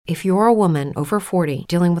If you're a woman over 40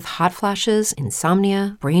 dealing with hot flashes,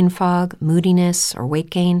 insomnia, brain fog, moodiness, or weight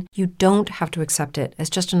gain, you don't have to accept it as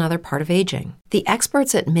just another part of aging. The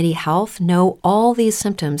experts at MIDI Health know all these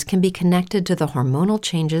symptoms can be connected to the hormonal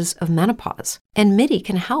changes of menopause. And MIDI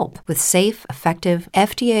can help with safe, effective,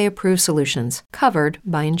 FDA-approved solutions covered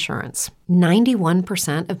by insurance.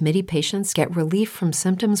 91% of MIDI patients get relief from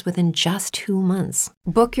symptoms within just 2 months.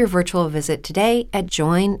 Book your virtual visit today at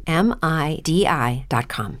joinmidi.com.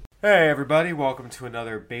 Hey everybody, welcome to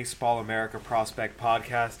another Baseball America Prospect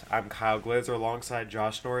Podcast. I'm Kyle Glazer alongside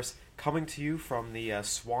Josh Norris, coming to you from the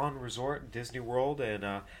Swan Resort Disney World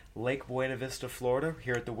in Lake Buena Vista, Florida,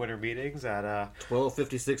 here at the winter meetings at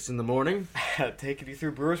 12:56 in the morning. Taking you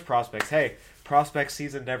through Brewers prospects. Hey, prospect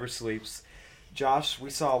season never sleeps. Josh,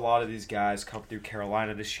 we saw a lot of these guys come through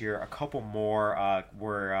Carolina this year. A couple more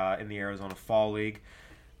were in the Arizona Fall League.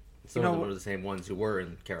 Some of them were the same ones who were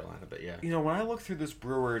in Carolina, but yeah. When I look through this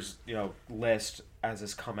Brewers, list as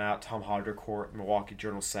it's come out, Tom Haudricourt, Milwaukee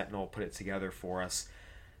Journal-Sentinel put it together for us.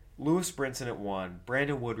 Lewis Brinson at 1,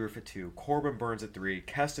 Brandon Woodruff at 2, Corbin Burnes at 3,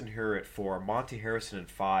 Keston Hiura at 4, Monty Harrison at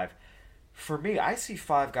 5. For me, I see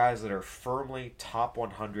 5 guys that are firmly top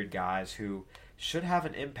 100 guys who should have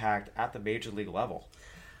an impact at the major league level.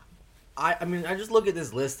 I mean, I just look at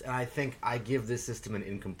this list and I think I give this system an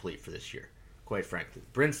incomplete for this year, quite frankly.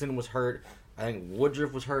 Brinson was hurt. I think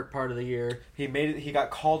Woodruff was hurt part of the year. He got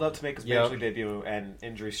called up to make his major league debut, and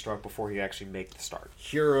injury struck before he actually made the start.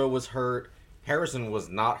 Hiura was hurt. Harrison was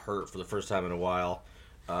not hurt for the first time in a while.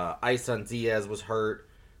 Isan Diaz was hurt.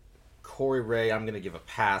 Corey Ray, I'm going to give a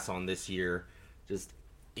pass on this year.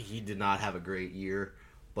 He did not have a great year,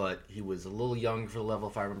 but he was a little young for the level,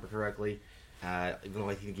 if I remember correctly. Even though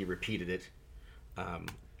I think he repeated it.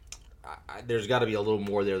 There's got to be a little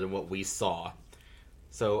more there than what we saw.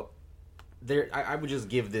 So I would just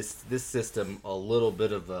give this system a little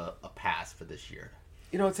bit of a pass for this year.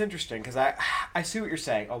 It's interesting because I see what you're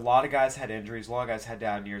saying. A lot of guys had injuries, a lot of guys had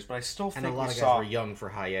down years, but I still think and a lot of guys were young for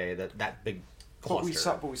high A. That big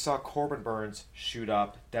cluster. But we saw Corbin Burnes shoot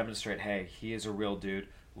up, demonstrate, hey, he is a real dude.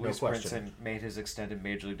 Lewis Brinson made his extended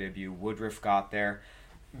major league debut. Woodruff got there.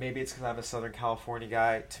 Maybe it's because I'm a Southern California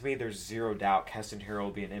guy. To me, there's zero doubt Keston Hiura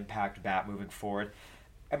will be an impact bat moving forward.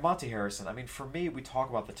 And Monty Harrison, I mean, for me, we talk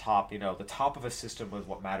about the top. The top of a system is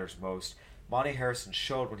what matters most. Monty Harrison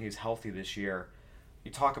showed when he was healthy this year. You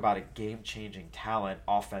talk about a game-changing talent,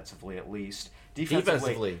 offensively at least.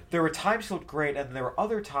 Defensively, there were times he looked great, and there were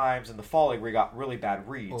other times in the fall league where he got really bad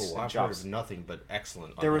reads. I've heard of nothing but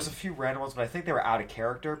excellent. There was a few random ones, but I think they were out of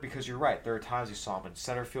character because you're right. There are times you saw him in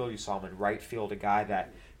center field, you saw him in right field, a guy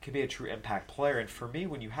that can be a true impact player. And for me,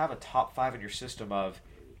 when you have a top 5 in your system of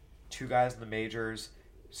 2 guys in the majors,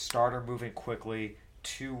 starter moving quickly,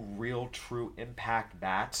 2 real true impact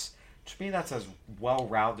bats, to me, that's as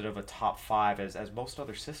well-rounded of a top 5 as most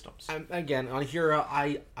other systems. Again, on Hiura,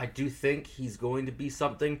 I do think he's going to be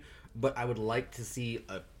something, but I would like to see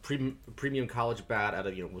a premium college bat out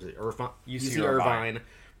of, was it UC Irvine,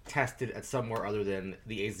 tested at somewhere other than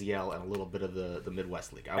the AZL and a little bit of the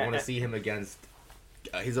Midwest League. I want to see him against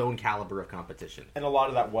his own caliber of competition. And a lot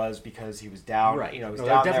of that was because he was down. Right. He was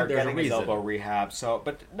down there getting his elbow rehab.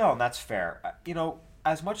 And that's fair.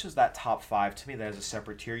 As much as that top 5, to me, that is a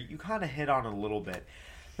separate tier. You kind of hit on it a little bit.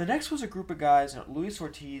 The next was a group of guys. Luis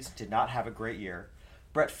Ortiz did not have a great year.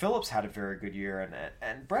 Brett Phillips had a very good year.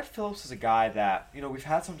 And Brett Phillips is a guy that, we've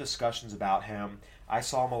had some discussions about him. I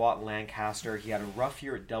saw him a lot in Lancaster. He had a rough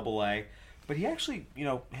year at Double-A. But he actually,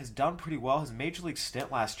 has done pretty well. His major league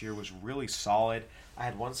stint last year was really solid. I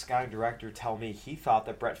had one scouting director tell me he thought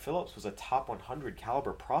that Brett Phillips was a top 100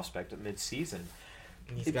 caliber prospect at midseason.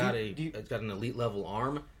 He's got an elite level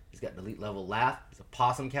arm. He's got an elite level laugh. He's a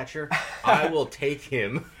possum catcher. I will take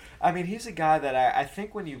him. I mean, he's a guy that I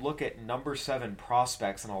think when you look at number 7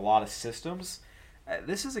 prospects in a lot of systems,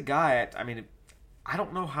 this is a guy. I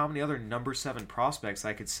don't know how many other number 7 prospects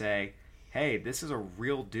I could say, hey, this is a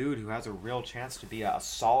real dude who has a real chance to be a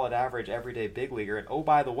solid, average, everyday big leaguer. And oh,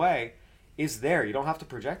 by the way, is there. You don't have to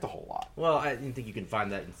project a whole lot. Well, I think you can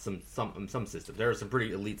find that in some systems. There are some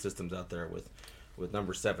pretty elite systems out there with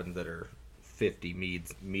number 7 that are 50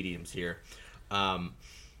 mediums here.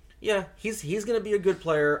 He's going to be a good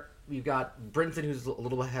player. You've got Brinson, who's a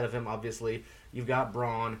little ahead of him, obviously. You've got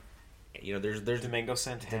Braun. There's Domingo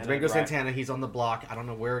Santana. Domingo Santana, he's on the block. I don't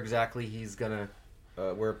know where exactly he's going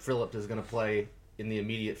to, where Phillips is going to play in the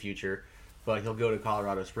immediate future. But he'll go to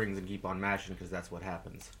Colorado Springs and keep on mashing because that's what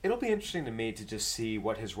happens. It'll be interesting to me to just see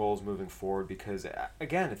what his role is moving forward because,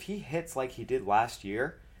 again, if he hits like he did last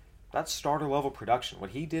year, that's starter-level production,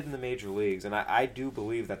 what he did in the major leagues. And I do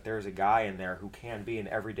believe that there's a guy in there who can be an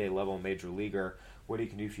everyday-level major leaguer what he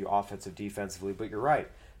can do for you offensive, defensively. But you're right.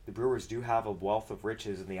 The Brewers do have a wealth of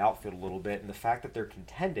riches in the outfield a little bit, and the fact that they're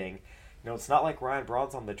contending, it's not like Ryan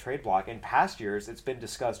Braun's on the trade block. In past years, it's been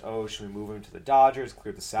discussed, should we move him to the Dodgers,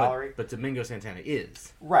 clear the salary? But Domingo Santana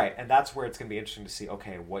is. Right, and that's where it's going to be interesting to see,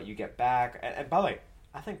 okay, what you get back. And by the way,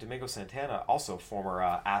 I think Domingo Santana, also former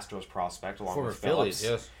Astros prospect, along former with Phillips.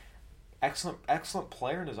 Phillies, yes. Excellent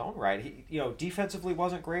player in his own right. He, defensively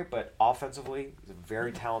wasn't great, but offensively, he's a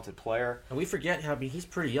very talented player. And we forget how he's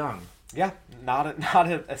pretty young. Yeah, not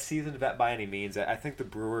a seasoned vet by any means. I think the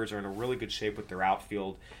Brewers are in a really good shape with their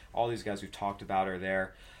outfield. All these guys we've talked about are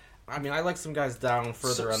there. I mean, I like some guys down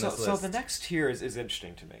further on this list. So the next tier is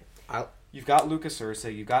interesting to me. You've got Lucas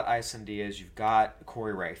Ursig, you've got Isan Diaz, you've got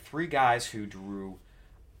Corey Ray. 3 guys who drew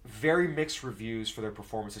very mixed reviews for their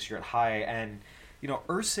performance this year at high. And,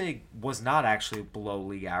 Ursig was not actually below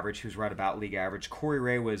league average. He was right about league average. Corey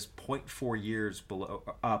Ray was 0.6 years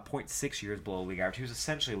below league average. He was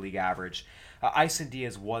essentially league average. Isan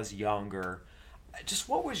Diaz was younger. Just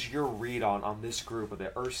what was your read on this group of the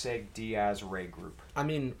Ursig, Diaz, Ray group? I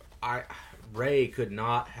mean, Ray could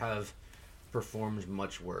not have performed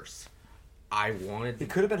much worse. He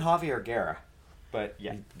could have been Javier Guerra, but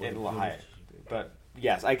yeah, in La High. But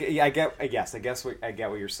yes, I guess I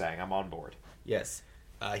get what you're saying. I'm on board. Yes,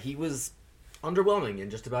 he was underwhelming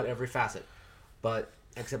in just about every facet, but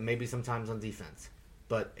except maybe sometimes on defense.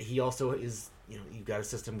 But he also is, you've got a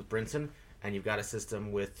system with Brinson, and you've got a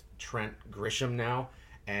system with Trent Grisham now,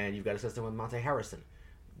 and you've got a system with Monte Harrison.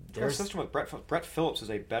 There's a system with Brett Phillips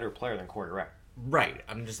is a better player than Corey Ray. Right.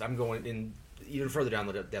 I'm going in even further down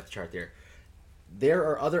the depth chart there. There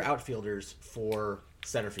are other outfielders for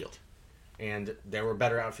center field, and there were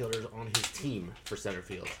better outfielders on his team for center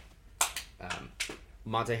field.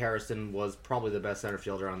 Monte Harrison was probably the best center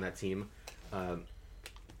fielder on that team.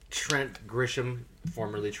 Trent Grisham,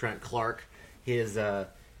 formerly Trent Clark, his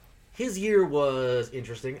year was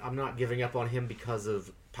interesting. I'm not giving up on him because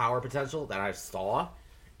of power potential that I saw,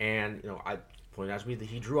 and I pointed out to me that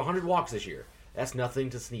he drew 100 walks this year. That's nothing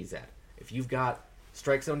to sneeze at. If you've got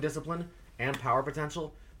strike zone discipline and power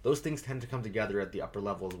potential, those things tend to come together at the upper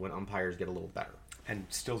levels when umpires get a little better. And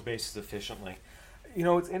steals bases efficiently.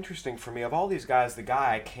 It's interesting for me. Of all these guys, the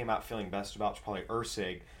guy I came out feeling best about was probably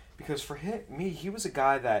Ursig, because for me, he was a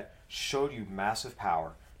guy that showed you massive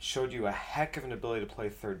power, showed you a heck of an ability to play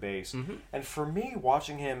third base. Mm-hmm. And for me,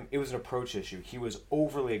 watching him, it was an approach issue. He was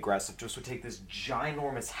overly aggressive, just would take this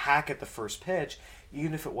ginormous hack at the first pitch,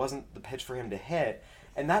 even if it wasn't the pitch for him to hit.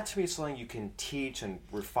 And that, to me, is something you can teach and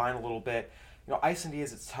refine a little bit. Isan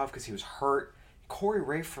Diaz, it's tough because he was hurt. Corey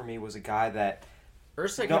Ray, for me, was a guy that...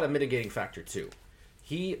 Ursig had a mitigating factor, too.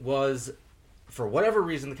 He was, for whatever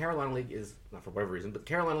reason, the Carolina League is... Not for whatever reason, but the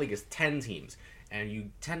Carolina League is 10 teams. And you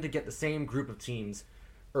tend to get the same group of teams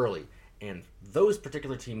early. And those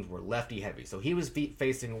particular teams were lefty-heavy. So he was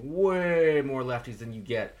facing way more lefties than you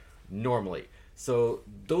get normally. So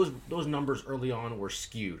those numbers early on were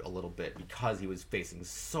skewed a little bit because he was facing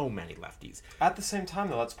so many lefties. At the same time,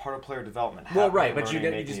 though, that's part of player development. Well, right, but you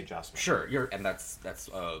just adjustments. Sure, and that's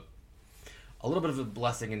a little bit of a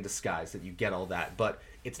blessing in disguise that you get all that, but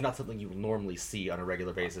it's not something you normally see on a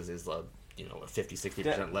regular basis. Is a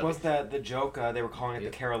 50-60% lefty. Was the joke they were calling it the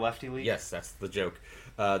Cara Lefty League? Yes, that's the joke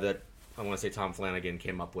that I want to say Tom Flanagan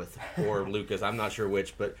came up with, or Lucas. I'm not sure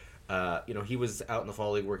which, but. He was out in the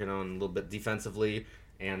fall league working on a little bit defensively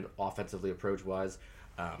and offensively approach-wise.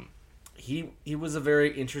 He was a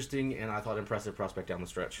very interesting and I thought impressive prospect down the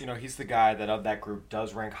stretch. He's the guy that of that group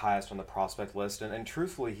does rank highest on the prospect list. And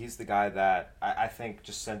truthfully, he's the guy that I think,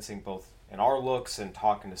 just sensing both in our looks and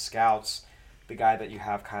talking to scouts, the guy that you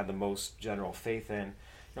have kind of the most general faith in.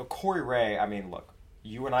 Corey Ray, I mean, look,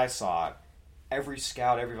 you and I saw it. Every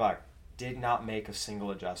scout, did not make a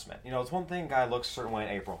single adjustment. It's one thing, guy looks a certain way in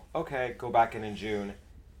April. Okay, go back in June,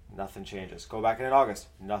 nothing changes. Go back in August,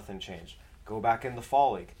 nothing changed. Go back in the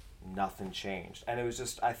fall league, nothing changed. And it was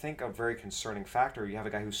just, I think, a very concerning factor. You have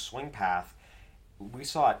a guy whose swing path, we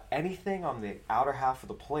saw it, anything on the outer half of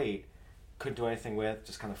the plate, couldn't do anything with,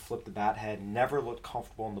 just kind of flipped the bat head, never looked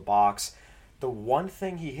comfortable in the box. The one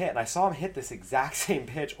thing he hit, and I saw him hit this exact same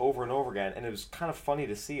pitch over and over again, and it was kind of funny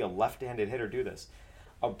to see a left-handed hitter do this.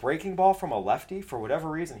 A breaking ball from a lefty, for whatever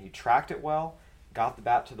reason, he tracked it well, got the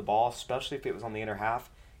bat to the ball, especially if it was on the inner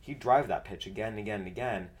half. He'd drive that pitch again and again and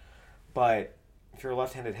again. But if you're a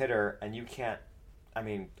left-handed hitter and you can't,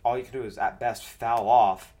 all you can do is at best foul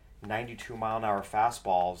off 92-mile-an-hour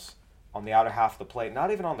fastballs on the outer half of the plate,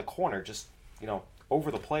 not even on the corner, just,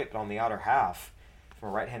 over the plate, but on the outer half. From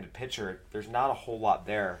a right-handed pitcher, there's not a whole lot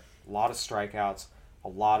there. A lot of strikeouts, a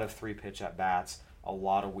lot of 3-pitch at-bats, a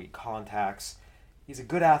lot of weak contacts. He's a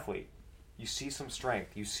good athlete. You see some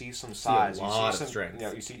strength. You see some size. A lot you see of strength. You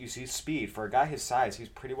know, you see speed. For a guy his size, he's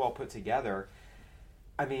pretty well put together.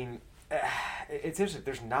 I mean, it's interesting.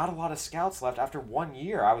 There's not a lot of scouts left after 1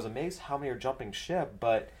 year. I was amazed how many are jumping ship,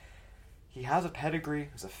 but he has a pedigree.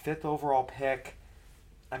 He's a 5th overall pick.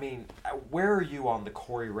 I mean, where are you on the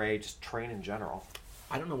Corey Ray just train in general?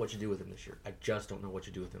 I don't know what you do with him this year. I just don't know what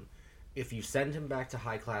you do with him. If you send him back to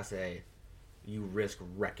high class A, you risk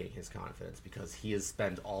wrecking his confidence because he has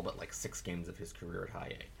spent all but like 6 games of his career at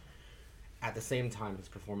high A. At the same time, his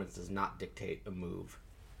performance does not dictate a move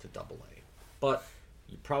to double A. But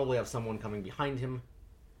you probably have someone coming behind him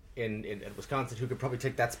in Wisconsin who could probably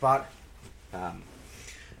take that spot.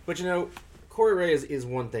 But you know, Corey Ray is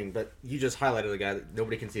one thing, but you just highlighted a guy that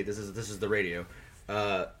nobody can see. This is the radio.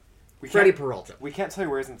 Freddie Peralta. We can't tell you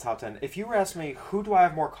where he's in the top 10. If you were asking me, who do I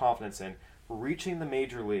have more confidence in reaching the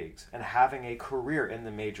major leagues and having a career in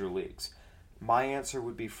the major leagues, my answer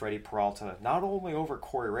would be Freddie Peralta, not only over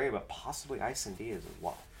Corey Ray, but possibly Isan Diaz as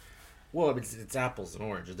well. Well, it's apples and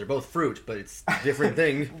oranges. They're both fruit, but it's different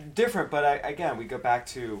thing. Different, but again, we go back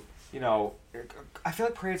to, you know, I feel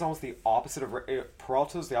like Peralta's almost the opposite of Ray.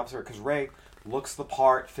 Peralta's the opposite because Ray looks the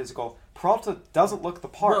part, physical. Peralta doesn't look the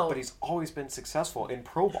part, but he's always been successful in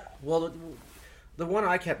pro ball. Well, the one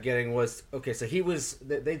I kept getting was, okay, so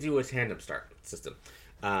they do a tandem start system.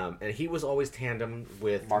 And he was always tandem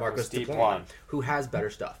with Marcos Diplan, who has better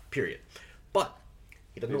stuff, period. But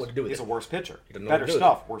he doesn't know what to do with it. He's a worse pitcher. He doesn't know better what to do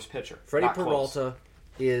stuff, with it. Worse pitcher. Freddie Peralta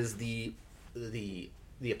is the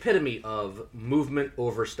epitome of movement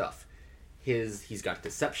over stuff. He's got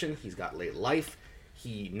deception, he's got late life,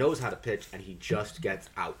 he knows how to pitch, and he just gets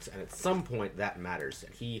out. And at some point, that matters.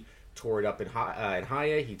 And he tore it up in high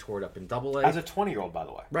A, he tore it up in double A. As a 20-year-old, by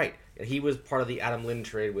the way. Right. And he was part of the Adam Lind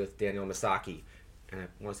trade with Daniel Misaki. And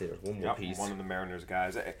I want to say there's one more piece. One of the Mariners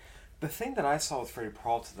guys. The thing that I saw with Freddie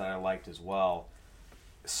Peralta that I liked as well,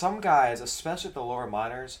 some guys, especially at the lower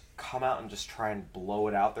minors, come out and just try and blow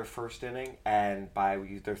it out their first inning, and by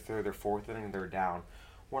their 3rd or 4th inning, they're down.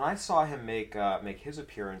 When I saw him make his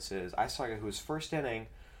appearances, I saw a guy whose first inning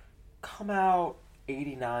come out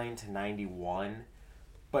 89 to 91,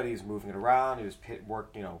 but he's moving it around. He was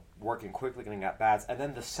working quickly, getting at bats, and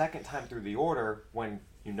then the second time through the order, when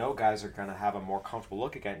you know guys are going to have a more comfortable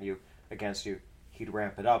look against you, he'd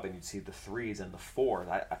ramp it up, and you'd see the 3s and the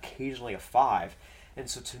 4s, occasionally a 5. And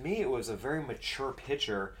so to me, it was a very mature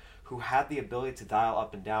pitcher who had the ability to dial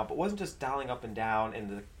up and down, but wasn't just dialing up and down in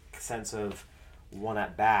the sense of one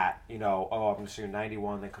at bat, I'm going to shoot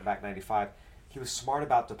 91, then come back 95. He was smart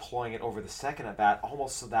about deploying it over the second at bat,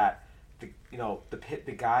 almost so that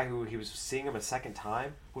the guy who he was seeing him a second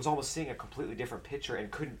time was almost seeing a completely different pitcher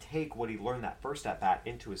and couldn't take what he learned that first at bat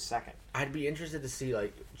into his second. I'd be interested to see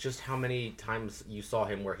just how many times you saw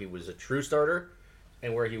him where he was a true starter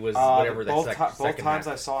and where he was whatever that second both times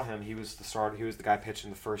half. I saw him, he was the starter. He was the guy pitching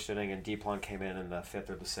the first inning, and Diplan came in the 5th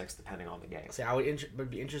or the 6th, depending on the game. See, I would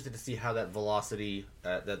be interested to see how that velocity,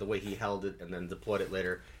 the way he held it and then deployed it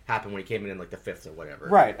later, happened when he came in the 5th or whatever.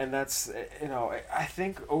 Right, and that's, I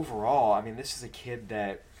think overall, this is a kid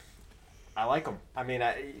that I like him.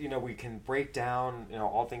 We can break down,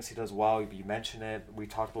 all things he does well. You mentioned it. We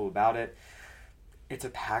talked a little about it. It's a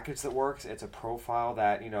package that works. It's a profile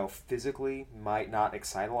that, physically might not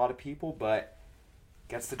excite a lot of people, but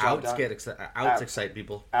gets the job done. Outs excite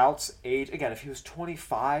people. Outs, age. Again, if he was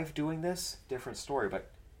 25 doing this, different story. But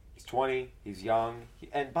he's 20, he's young,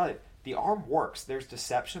 but the arm works. There's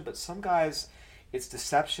deception, but some guys, it's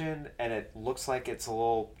deception and it looks like it's a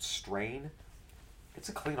little strain. It's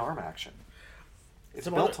a clean arm action. It's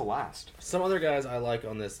built to last. Some other guys I like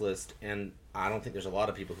on this list, and I don't think there's a lot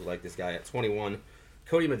of people who like this guy at 21,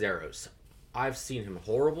 Cody Medeiros. I've seen him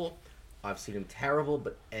horrible. I've seen him terrible,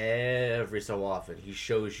 but every so often he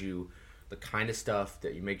shows you the kind of stuff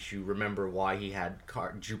that makes you remember why he had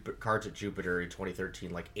cards at Jupiter in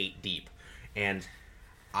 2013, 8 deep. And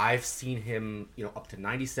I've seen him, up to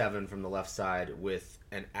 97 from the left side with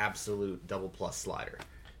an absolute double plus slider.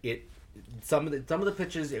 Some of the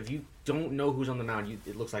pitches, if you don't know who's on the mound,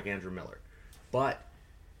 it looks like Andrew Miller, but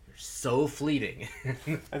they're so fleeting.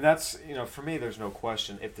 And that's for me, there's no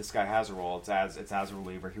question if this guy has a role, it's as a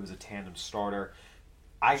reliever. He was a tandem starter.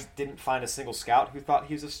 I didn't find a single scout who thought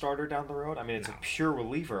he was a starter down the road. It's a pure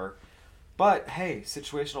reliever, but hey,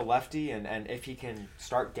 situational lefty, and if he can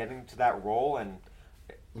start getting to that role and.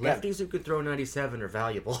 Lefties who could throw 97 are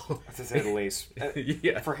valuable. To say the least.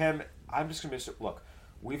 Yeah. For him, I'm just going to look,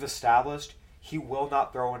 we've established he will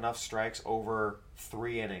not throw enough strikes over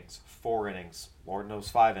 3 innings, 4 innings, Lord knows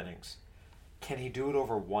 5 innings. Can he do it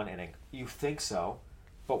over 1 inning? You think so,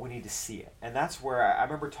 but we need to see it. And that's where I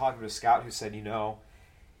remember talking to a scout who said,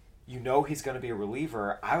 you know he's going to be a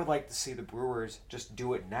reliever. I would like to see the Brewers just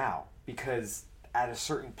do it now, because at a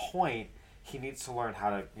certain point, he needs to learn how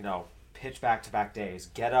to, pitch back-to-back days,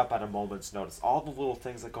 get up at a moment's notice, all the little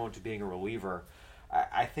things that go into being a reliever.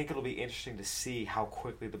 I think it'll be interesting to see how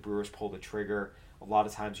quickly the Brewers pull the trigger. A lot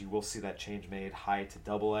of times you will see that change made high to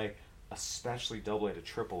Double-A, especially Double-A to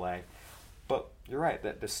Triple-A. But you're right,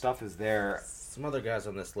 that the stuff is there. Some other guys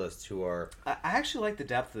on this list who are... I actually like the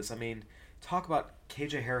depth of this. I mean, talk about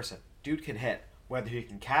KJ Harrison. Dude can hit. Whether he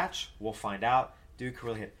can catch, we'll find out. Dude can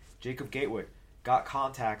really hit. Jacob Gatewood got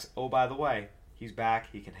contacts. Oh, by the way, he's back.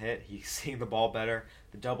 He can hit. He's seeing the ball better.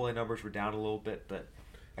 The Double-A numbers were down a little bit, but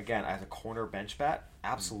again, as a corner bench bat,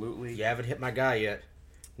 absolutely. You haven't hit my guy yet.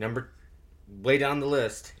 Way down the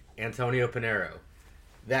list, Antonio Pinero.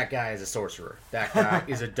 That guy is a sorcerer. That guy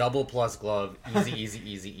is a double plus glove. Easy, easy,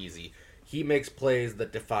 easy, easy. He makes plays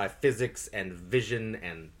that defy physics and vision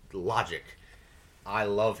and logic. I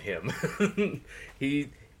love him.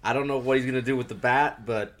 I don't know what he's going to do with the bat,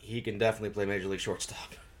 but he can definitely play Major League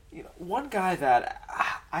shortstop. One guy that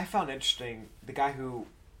I found interesting, the guy who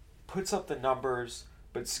puts up the numbers,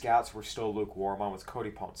 but scouts were still lukewarm on, was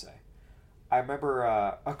Cody Ponce. I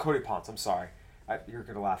remember, Cody Ponce, I'm sorry. You're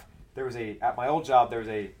going to laugh. At my old job, there was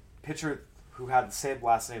a pitcher who had the same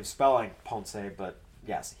last name spelling Ponce, but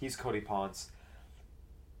yes, he's Cody Ponce.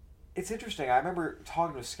 It's interesting. I remember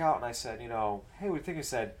talking to a scout, and I said, hey, what do you think? He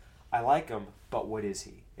said, I like him, but what is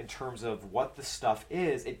he? In terms of what the stuff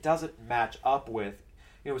is, it doesn't match up with,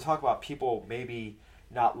 we talk about people maybe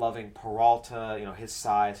not loving Peralta, his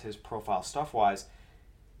size, his profile, stuff-wise.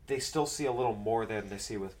 They still see a little more than they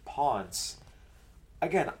see with Ponce.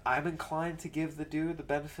 Again, I'm inclined to give the dude the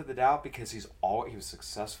benefit of the doubt because he was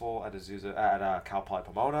successful at Cal Poly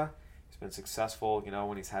Pomona. He's been successful,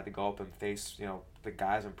 when he's had to go up and face, the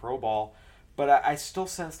guys in pro ball. But I still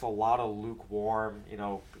sensed a lot of lukewarm,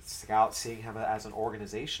 scouts seeing him as an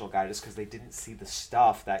organizational guy just because they didn't see the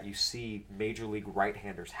stuff that you see major league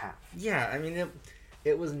right-handers have. Yeah, I mean,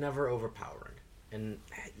 it was never overpowering. And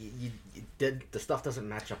the stuff doesn't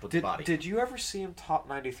match up with the body. Did you ever see him top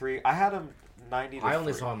 93? I had him 90 to I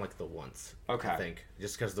only 3. saw him the once. Okay. I think.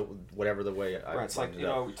 Just because the way I Right, it's lined it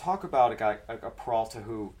up. we talk about a guy, a Peralta,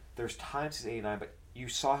 who there's times he's 89, but you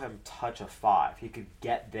saw him touch a 5. He could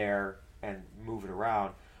get there and move it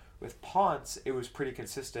around. With Ponce, it was pretty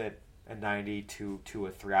consistent, a 90 to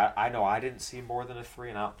a 3. I know I didn't see more than a 3,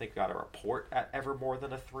 and I don't think I got a report at ever more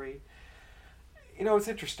than a 3. It's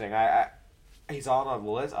interesting. He's on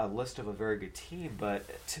a list of a very good team, but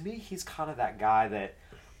to me, he's kind of that guy that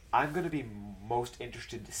I'm going to be most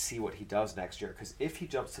interested to see what he does next year. Because if he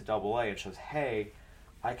jumps to Double-A and shows, hey,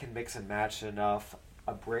 I can mix and match enough,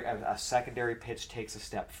 a secondary pitch takes a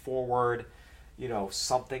step forward,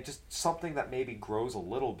 something that maybe grows a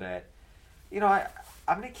little bit. I'm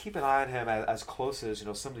going to keep an eye on him as close as,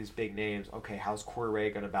 some of these big names. Okay, how's Corey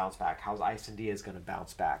Ray going to bounce back? How's Isan Diaz going to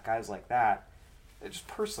bounce back? Guys like that. It just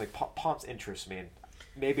personally, Ponce interests me.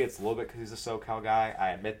 Maybe it's a little bit because he's a SoCal guy. I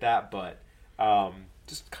admit that, but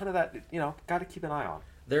just kind of that, got to keep an eye on.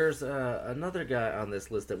 There's another guy on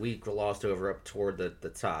this list that we glossed over up toward the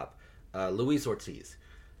top, Luis Ortiz.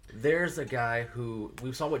 There's a guy who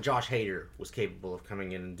we saw what Josh Hader was capable of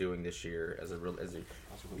coming in and doing this year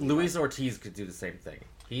Luis Ortiz could do the same thing.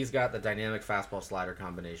 He's got the dynamic fastball slider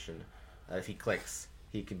combination. If he clicks,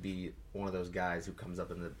 he can be one of those guys who comes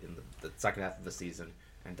up in the second half of the season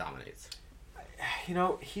and dominates.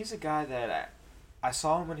 He's a guy that I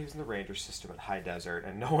saw him when he was in the Rangers system at High Desert,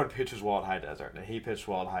 and no one pitches well at High Desert, and he pitched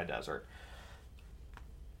well at High Desert.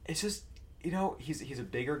 It's just, he's a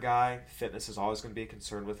bigger guy. Fitness is always going to be a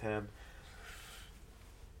concern with him.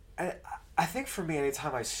 I think for me,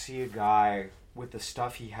 anytime I see a guy with the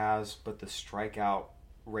stuff he has, but the strikeout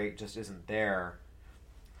rate just isn't there,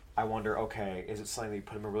 I wonder, okay, is it something that you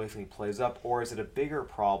put him in relief and he plays up, or is it a bigger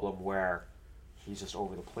problem where he's just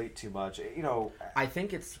over the plate too much? I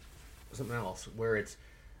think it's something else where it's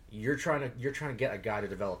you're trying to get a guy to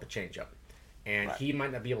develop a changeup, and right. He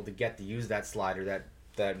might not be able to get to use that slider,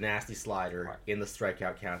 that nasty slider right. in the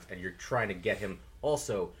strikeout count, and you're trying to get him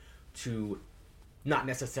also to not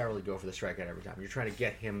necessarily go for the strikeout every time. You're trying to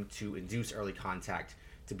get him to induce early contact,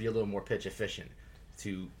 to be a little more pitch efficient,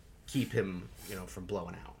 to keep him from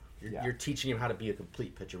blowing out. You're teaching him how to be a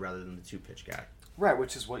complete pitcher rather than the 2-pitch guy. Right,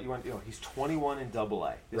 which is what you want. He's 21 in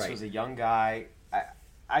Double-A. This right. was a young guy.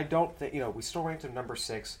 I don't think we still ranked him number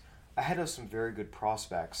 6 ahead of some very good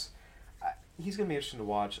prospects. He's going to be interesting to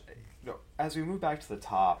watch. As we move back to the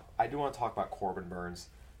top, I do want to talk about Corbin Burnes,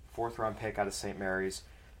 4th round pick out of St. Mary's.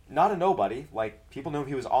 not a nobody. Like, people know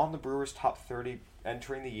he was on the Brewers' top 30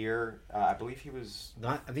 entering the year. I believe he was...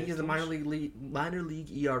 I think he's the minor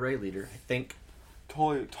league ERA leader, I think.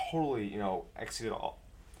 Totally, exceeded all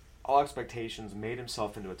expectations, made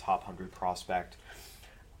himself into a top 100 prospect.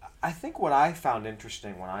 I think what I found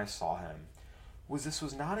interesting when I saw him was this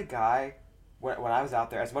was not a guy, when I was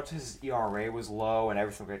out there, as much as his ERA was low and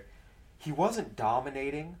everything great, he wasn't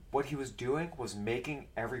dominating. What he was doing was making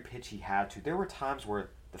every pitch he had to. There were times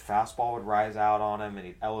where the fastball would rise out on him and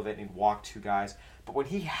he'd elevate and he'd walk two guys. But when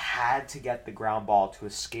he had to get the ground ball to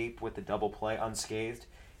escape with the double play unscathed,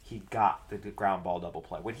 he got the ground ball double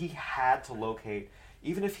play. When he had to locate,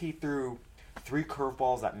 even if he threw 3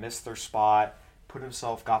 curveballs that missed their spot,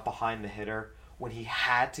 got behind the hitter, when he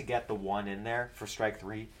had to get the one in there for strike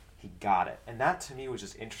 3, he got it. And that to me was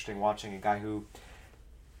just interesting, watching a guy who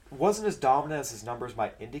wasn't as dominant as his numbers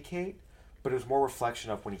might indicate, but it was more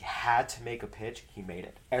reflection of when he had to make a pitch, he made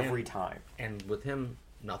it every time. And with him,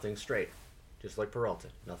 nothing straight. Just like Peralta,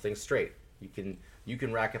 nothing straight. You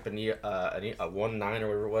can rack up a 1.9 or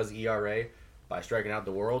whatever it was ERA by striking out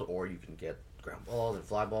the world, or you can get ground balls and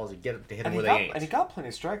fly balls and get it to hit them where they ain't. And he got plenty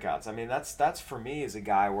of strikeouts. I mean, that's for me is a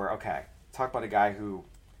guy where, okay, talk about a guy who,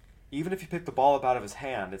 even if you pick the ball up out of his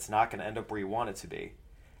hand, it's not going to end up where you want it to be.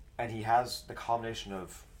 And he has the combination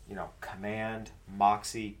of, command,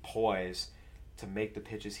 moxie, poise to make the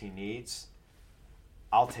pitches he needs.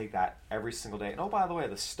 I'll take that every single day. And oh, by the way,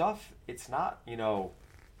 the stuff, it's not,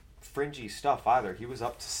 fringy stuff either. He was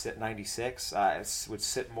up to sit 96, would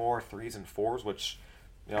sit more 3s and 4s, which,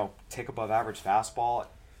 take above average fastball.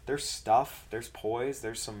 There's stuff, there's poise,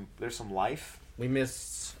 there's some life. We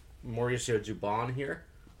missed Mauricio Dubon here,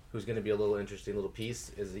 who's going to be a little interesting little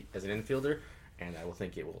piece as an infielder, and I will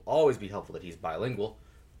think it will always be helpful that he's bilingual.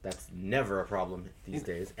 That's never a problem these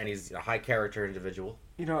days, and he's a high-character individual.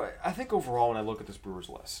 I think overall when I look at this Brewers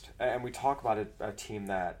list, and we talk about a team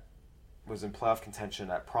that was in playoff contention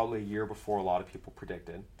at probably a year before a lot of people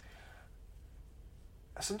predicted,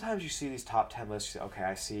 sometimes you see these top 10 lists, you say, okay,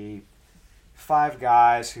 I see 5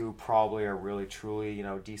 guys who probably are really, truly,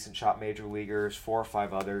 decent shot major leaguers, 4 or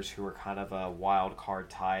 5 others who are kind of a wild card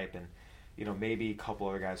type, and, maybe a couple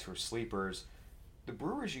other guys who are sleepers. The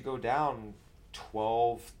Brewers, you go down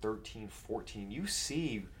 12, 13, 14, you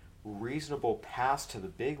see reasonable paths to the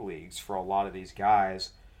big leagues for a lot of these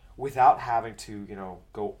guys without having to,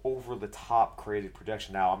 go over the top crazy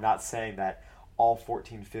projection. Now, I'm not saying that all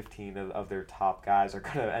 14, 15 of their top guys are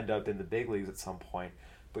going to end up in the big leagues at some point,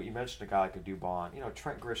 but you mentioned a guy like a Dubon.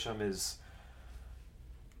 Trent Grisham is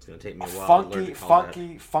it's going to take me a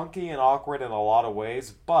while funky and awkward in a lot of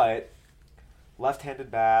ways, but left-handed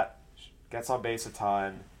bat, gets on base a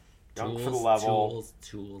ton, young for the level,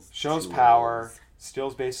 shows power,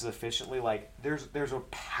 steals bases efficiently. Like, there's a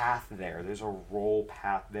path there. There's a role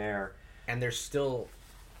path there. And there's still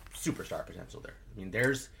superstar potential there. I mean,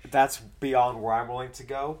 that's beyond where I'm willing to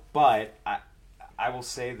go, but I will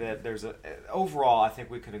say that overall, I think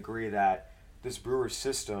we can agree that this Brewers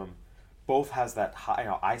system both has that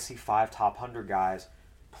high, I see 5 top 100 guys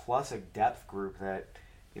plus a depth group that,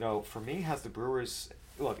 for me has the Brewers.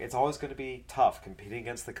 Look, it's always going to be tough competing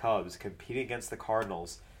against the Cubs, competing against the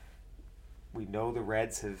Cardinals. We know the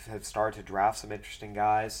Reds have started to draft some interesting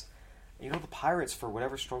guys. The Pirates, for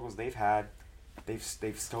whatever struggles they've had, they've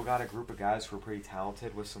still got a group of guys who are pretty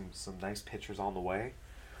talented with some nice pitchers on the way.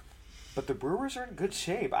 But the Brewers are in good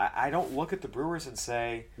shape. I don't look at the Brewers and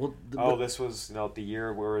say, this was the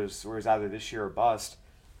year where it was either this year or bust.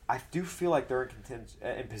 I do feel like they're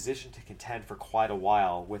in position to contend for quite a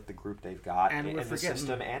while with the group they've got in the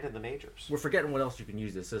system and in the majors. We're forgetting what else you can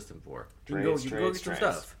use this system for. You can go get some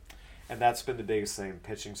stuff. And that's been the biggest thing.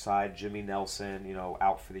 Pitching side, Jimmy Nelson,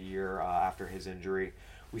 out for the year after his injury.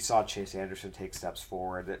 We saw Chase Anderson take steps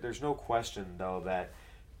forward. There's no question, though, that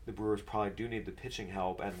the Brewers probably do need the pitching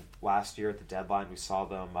help. And last year at the deadline, we saw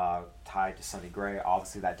them tied to Sonny Gray.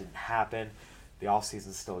 Obviously, that didn't happen. The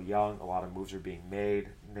offseason's still young. A lot of moves are being made.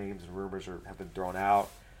 Names and rumors have been thrown out.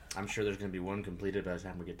 I'm sure there's going to be one completed by the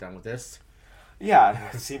time we get done with this. Yeah,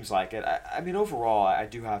 it seems like it. I mean, overall, I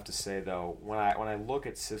do have to say, though, when I look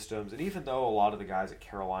at systems, and even though a lot of the guys at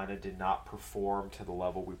Carolina did not perform to the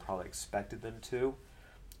level we probably expected them to,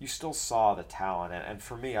 you still saw the talent. And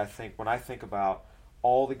for me, I think when I think about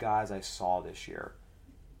all the guys I saw this year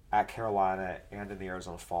at Carolina and in the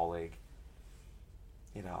Arizona Fall League,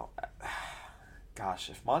 gosh,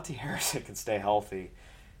 if Monty Harrison can stay healthy,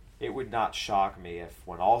 it would not shock me if,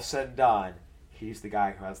 when all's said and done, he's the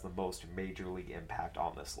guy who has the most major league impact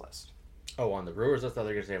on this list. Oh, on the Brewers? I thought they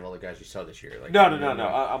were going to say of all the guys you saw this year. No.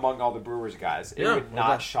 Among all the Brewers guys. It would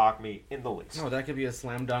not shock me in the least. No, that could be a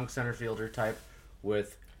slam dunk center fielder type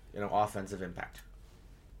with offensive impact.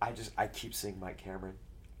 I keep seeing Mike Cameron.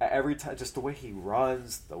 Every time, just the way he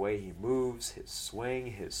runs, the way he moves, his swing,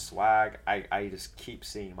 his swag, I just keep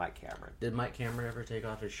seeing Mike Cameron. Did Mike Cameron ever take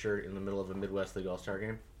off his shirt in the middle of a Midwest League All-Star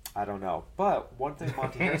game? I don't know. But one thing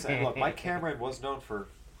Monty Harrison, look, Mike Cameron was known for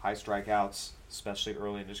high strikeouts, especially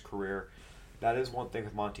early in his career. That is one thing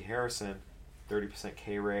with Monty Harrison, 30%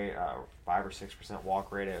 K rate, 5 or 6%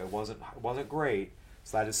 walk rate. It wasn't great,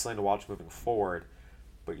 so that is something to watch moving forward.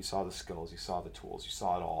 But you saw the skills, you saw the tools, you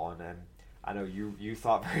saw it all, and then I know you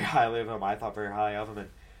thought very highly of him. I thought very highly of him, and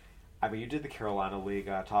I mean, you did the Carolina League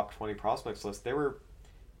top 20 prospects list.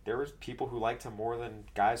 There was people who liked him more than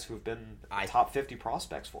guys who've been top 50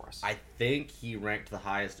 prospects for us. I think he ranked the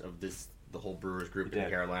highest of the whole Brewers group in the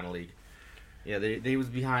Carolina League. Yeah, they was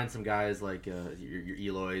behind some guys like your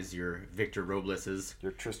Eloys, your Victor Robleses,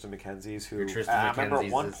 your Tristan McKenzie's. I remember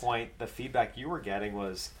at one point the feedback you were getting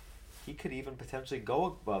was he could even potentially go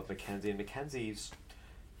above McKenzie, and McKenzie's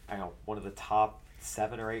one of the top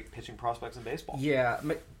 7 or 8 pitching prospects in baseball. Yeah,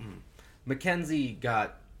 McKenzie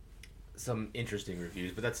got some interesting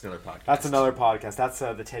reviews, but that's another podcast. That's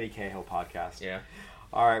the Teddy Cahill podcast. Yeah.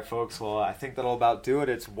 All right, folks. Well, I think that'll about do it.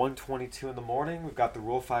 It's 1:22 in the morning. We've got the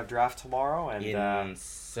Rule 5 draft tomorrow, and in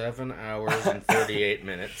 7 hours and 38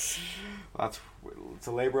 minutes. It's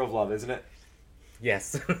a labor of love, isn't it?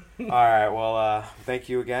 Yes. All right. Well, thank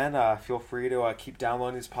you again. Feel free to keep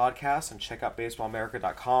downloading these podcasts and check out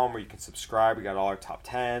baseballamerica.com where you can subscribe. We got all our top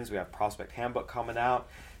 10s. We have Prospect Handbook coming out.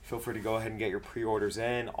 Feel free to go ahead and get your pre-orders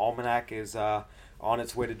in. Almanac is on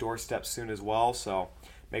its way to doorstep soon as well, so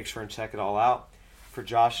make sure and check it all out. For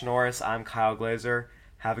Josh Norris, I'm Kyle Glazer.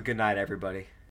 Have a good night, everybody.